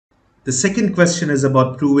The second question is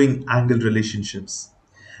about proving angle relationships.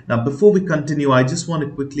 Now, before we continue, I just want to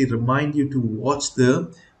quickly remind you to watch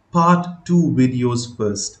the part 2 videos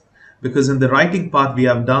first, because in the writing part, we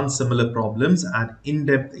have done similar problems and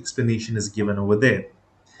in-depth explanation is given over there.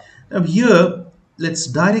 Now here, let's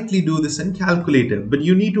directly do this in calculator, but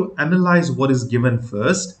you need to analyze what is given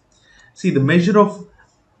first. See, the measure of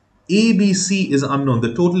ABC is unknown,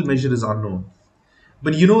 the total measure is unknown.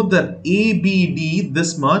 But you know that ABD,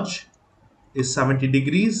 this much, is 70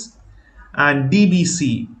 degrees, and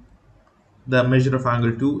DBC, the measure of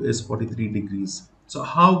angle 2, is 43 degrees. So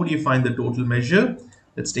how would you find the total measure?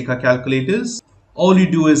 Let's take our calculators. All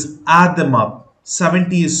you do is add them up.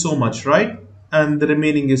 70 is so much, right? And the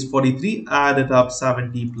remaining is 43. Add it up,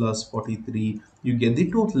 70 plus 43. You get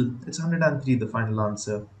the total. It's 103, the final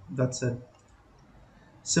answer. That's it.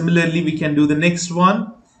 Similarly, we can do the next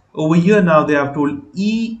one. Over here now, they have told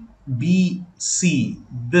EBC.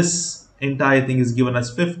 This entire thing is given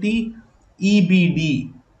as 50.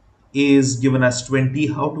 EBD is given as 20.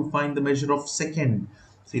 How to find the measure of second?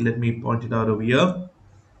 See, let me point it out over here.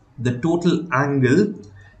 The total angle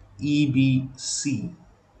EBC,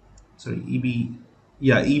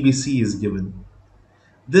 EBC is given.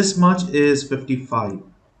 This much is 55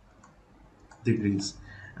 degrees.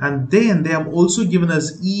 And then they have also given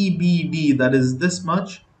us EBD, that is this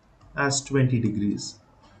much, as 20 degrees.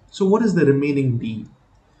 So what is the remaining D?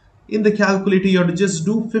 In the calculator, you have to just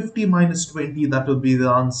do 50 minus 20. That will be the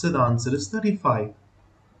answer. The answer is 35.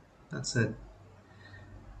 That's it.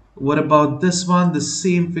 What about this one? The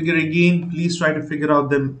same figure again. Please try to figure out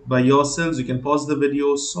them by yourselves. You can pause the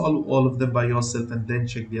video, solve all of them by yourself, and then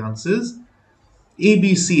check the answers.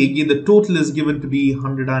 ABC, again, the total is given to be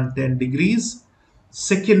 110 degrees.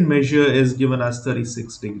 Second measure is given as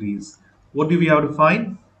 36 degrees. What do we have to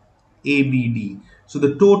find? ABD. So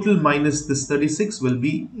the total minus this 36 will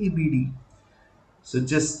be ABD. So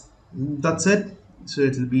just, that's it. So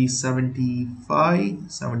it will be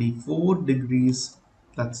 74 degrees.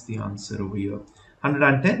 That's the answer over here.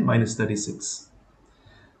 110 minus 36.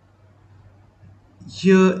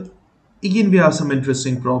 Here again we have some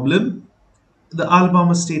interesting problem. The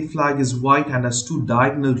Alabama state flag is white and has two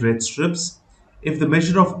diagonal red strips. If the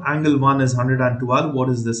measure of angle 1 is 112, what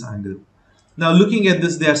is this angle? Now looking at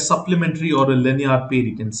this, they are supplementary or a linear pair,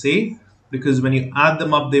 you can say, because when you add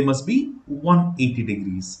them up, they must be 180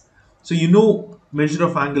 degrees. So you know measure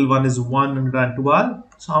of angle 1 is 112.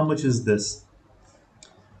 So how much is this?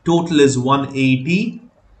 Total is 180.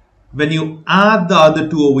 When you add the other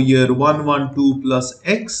two over here, 112 plus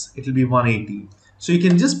x, it will be 180. So you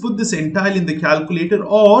can just put this entirely in the calculator,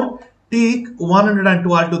 or take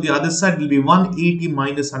 112 to the other side. It will be 180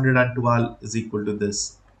 minus 112 is equal to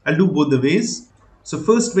this. I'll do both the ways. So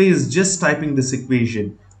first way is just typing this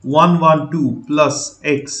equation. 112 plus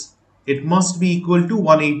x. It must be equal to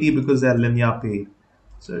 180 because they are linear pair.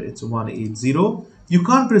 So it's 180. You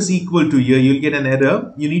can't press equal to here. You'll get an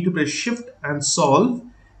error. You need to press shift and solve.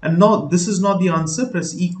 And now this is not the answer.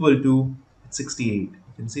 Press equal to 68. You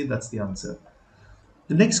can see that's the answer.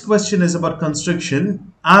 The next question is about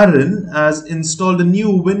construction. Aaron has installed a new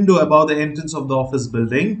window above the entrance of the office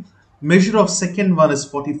building. Measure of second one is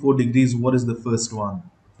 44 degrees. What is the first one?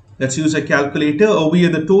 Let's use a calculator. Over here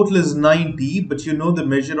the total is 90, but you know the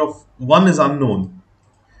measure of 1 is unknown.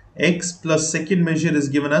 X plus second measure is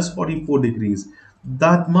given as 44 degrees.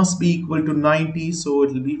 That must be equal to 90, so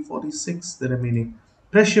it will be 46, the remaining.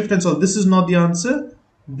 Press shift and solve. This is not the answer.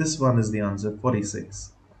 This one is the answer,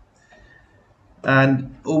 46.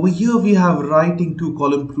 And over here we have writing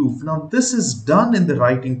 2-column proof. Now this is done in the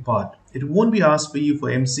writing part. It won't be asked for you for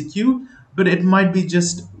MCQ, but it might be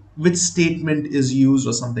just which statement is used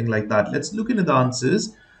or something like that. Let's look into the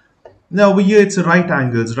answers. Now over here it's right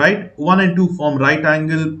angles, right? 1 and 2 form right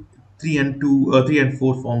angle, 3 and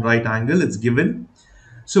 4 form right angle. It's given.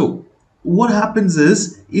 So what happens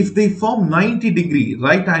is, if they form 90-degree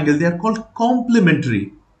right angle, they are called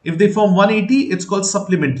complementary. If they form 180, it's called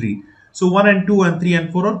supplementary. So 1 and 2 and 3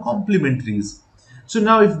 and 4 are complementaries. So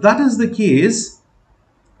now if that is the case,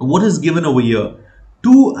 what is given over here?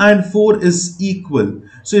 2 and 4 is equal.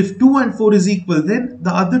 So if 2 and 4 is equal, then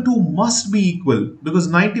the other two must be equal, because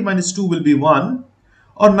 90 minus 2 will be 1,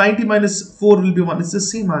 or 90 minus 4 will be 1. It's the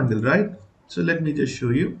same angle, right? So let me just show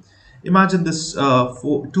you. Imagine this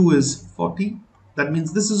 2 is 40. That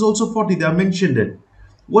means this is also 40. They have mentioned it.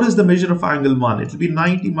 What is the measure of angle 1? It will be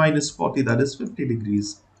 90 minus 40. That is 50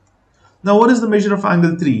 degrees. Now what is the measure of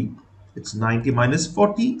angle 3? It's 90 minus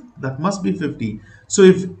 40. That must be 50. So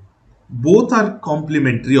if both are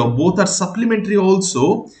complementary or both are supplementary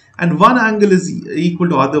also, and one angle is equal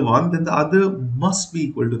to other one, then the other must be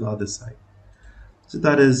equal to the other side. So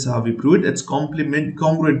that is how we prove it. It's congruent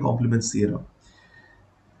complements theorem.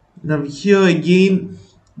 Now here again,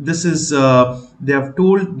 this is they have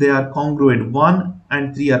told they are congruent. 1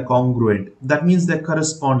 and 3 are congruent. That means they're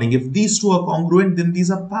corresponding. If these two are congruent, then these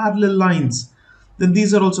are parallel lines. Then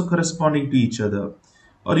these are also corresponding to each other.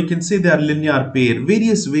 Or you can say they are linear pair.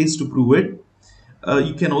 Various ways to prove it.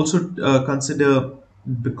 You can also consider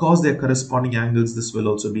because they're corresponding angles, this will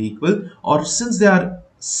also be equal. Or since they are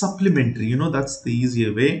supplementary, that's the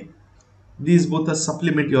easier way. These both are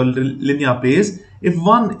supplementary or linear pairs. If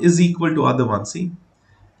one is equal to other one, see,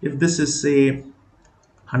 if this is say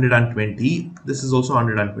 120, this is also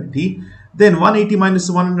 120, then 180 minus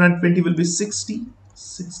 120 will be 60.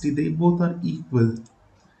 60, they both are equal.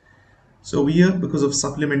 So here, because of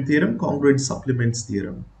supplement theorem, congruent supplements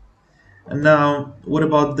theorem. And now, what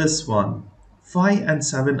about this one? 5 and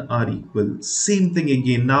 7 are equal. Same thing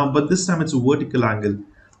again now, but this time it's a vertical angle.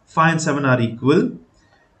 5 and 7 are equal.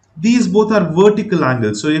 These both are vertical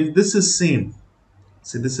angles. So if this is same,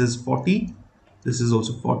 say this is 40, this is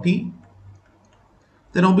also 40,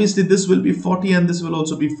 then obviously this will be 40 and this will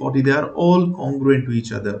also be 40. They are all congruent to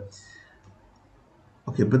each other.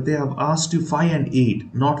 Okay, but they have asked you 5 and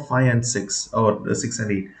 8, not 5 and 6 or 6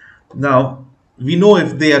 and 8. Now, we know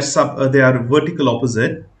if they are they are vertical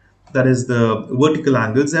opposite, that is the vertical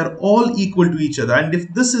angles, they are all equal to each other. And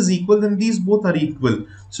if this is equal, then these both are equal.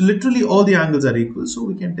 So literally all the angles are equal. So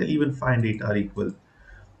we can tell even 5 and 8 are equal.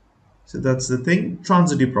 So that's the thing,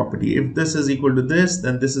 transitive property. If this is equal to this,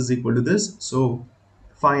 then this is equal to this. So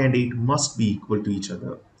 5 and 8 must be equal to each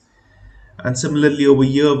other. And similarly over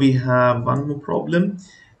here we have one more problem.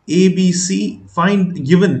 ABC, find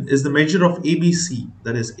given is the measure of ABC,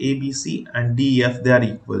 that is ABC and DEF, they are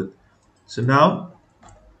equal. So now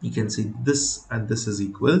you can see this and this is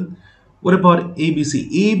equal. What about ABC?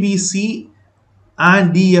 ABC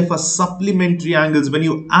and DEF are supplementary angles. When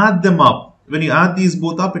you add them up, when you add these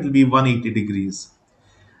both up, it will be 180 degrees.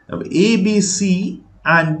 Now ABC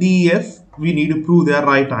and DEF, we need to prove they are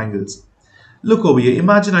right angles. Look over here,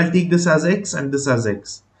 imagine I'll take this as x and this as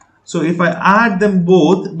x. So if I add them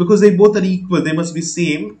both, because they both are equal, they must be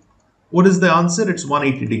same. What is the answer? It's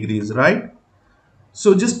 180 degrees, right?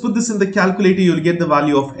 So just put this in the calculator, you'll get the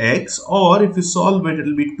value of x, or if you solve it,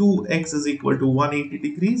 it'll be 2x is equal to 180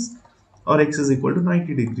 degrees or x is equal to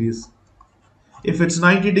 90 degrees. If it's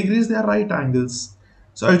 90 degrees, they are right angles.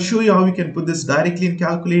 So I'll show you how you can put this directly in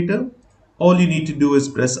calculator. All you need to do is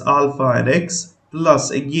press alpha and x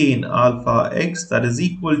plus again alpha x, that is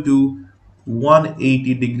equal to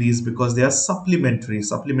 180 degrees because they are supplementary.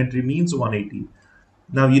 Supplementary means 180.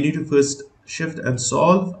 Now you need to first shift and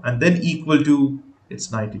solve and then equal to,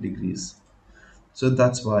 it's 90 degrees. So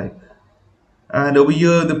that's why. And over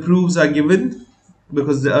here the proofs are given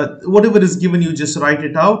because whatever is given you just write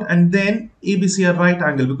it out, and then ABC are right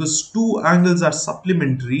angle because two angles are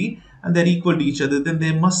supplementary and they're equal to each other, then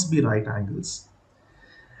they must be right angles.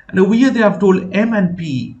 And over here they have told M and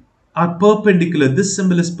P are perpendicular. This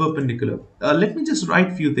symbol is perpendicular. Let me just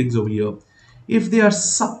write few things over here. If they are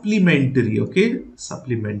supplementary, okay,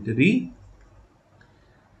 supplementary,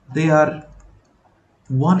 they are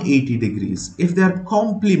 180 degrees. If they are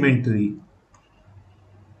complementary,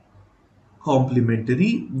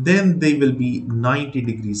 then they will be 90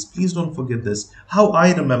 degrees. Please don't forget this. How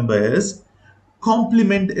I remember is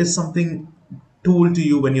complement is something told to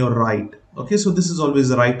you when you're right. Okay, so this is always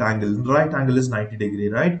the right angle. Right angle is 90 degree,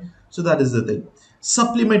 right? So that is the thing.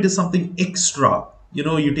 Supplement is something extra.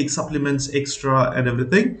 You take supplements extra and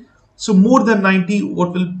everything. So more than 90,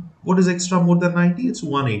 what is extra more than 90? It's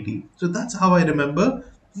 180. So that's how I remember.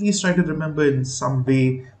 Please try to remember in some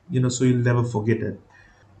way, so you'll never forget it.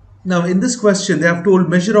 Now in this question, they have told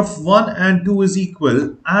measure of 1 and 2 is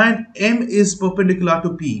equal and M is perpendicular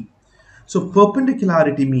to P. So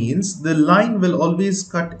perpendicularity means the line will always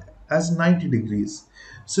cut as 90 degrees.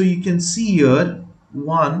 So you can see here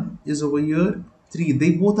 1 is over here, 3.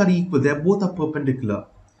 They both are equal. They both are perpendicular.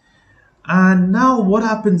 And now what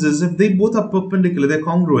happens is if they both are perpendicular, they're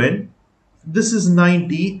congruent. This is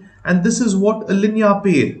 90 and this is what a linear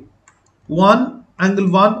pair.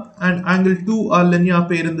 Angle 1 and angle 2 are linear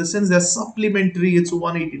pair in the sense they're supplementary. It's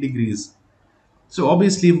 180 degrees. So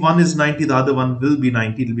obviously if one is 90, the other one will be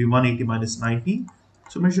 90. It will be 180 minus 90.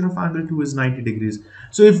 So measure of angle 2 is 90 degrees.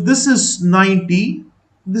 So if this is 90,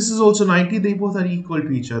 this is also 90. They both are equal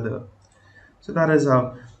to each other. So that is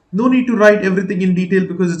how. No need to write everything in detail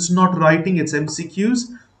because it's not writing, it's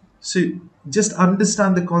MCQs. So just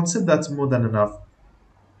understand the concept, that's more than enough.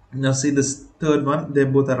 Now see this third one, they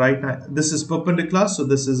both are right. This is perpendicular, so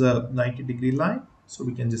this is a 90 degree line. So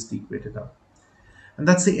we can just equate it out. And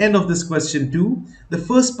that's the end of this question too. The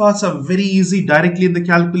first parts are very easy directly in the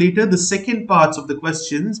calculator. The second parts of the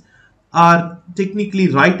questions are technically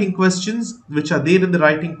writing questions, which are there in the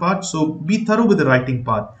writing part. So be thorough with the writing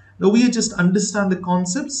part. Now we just understand the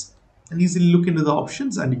concepts and easily look into the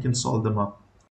options and you can solve them up.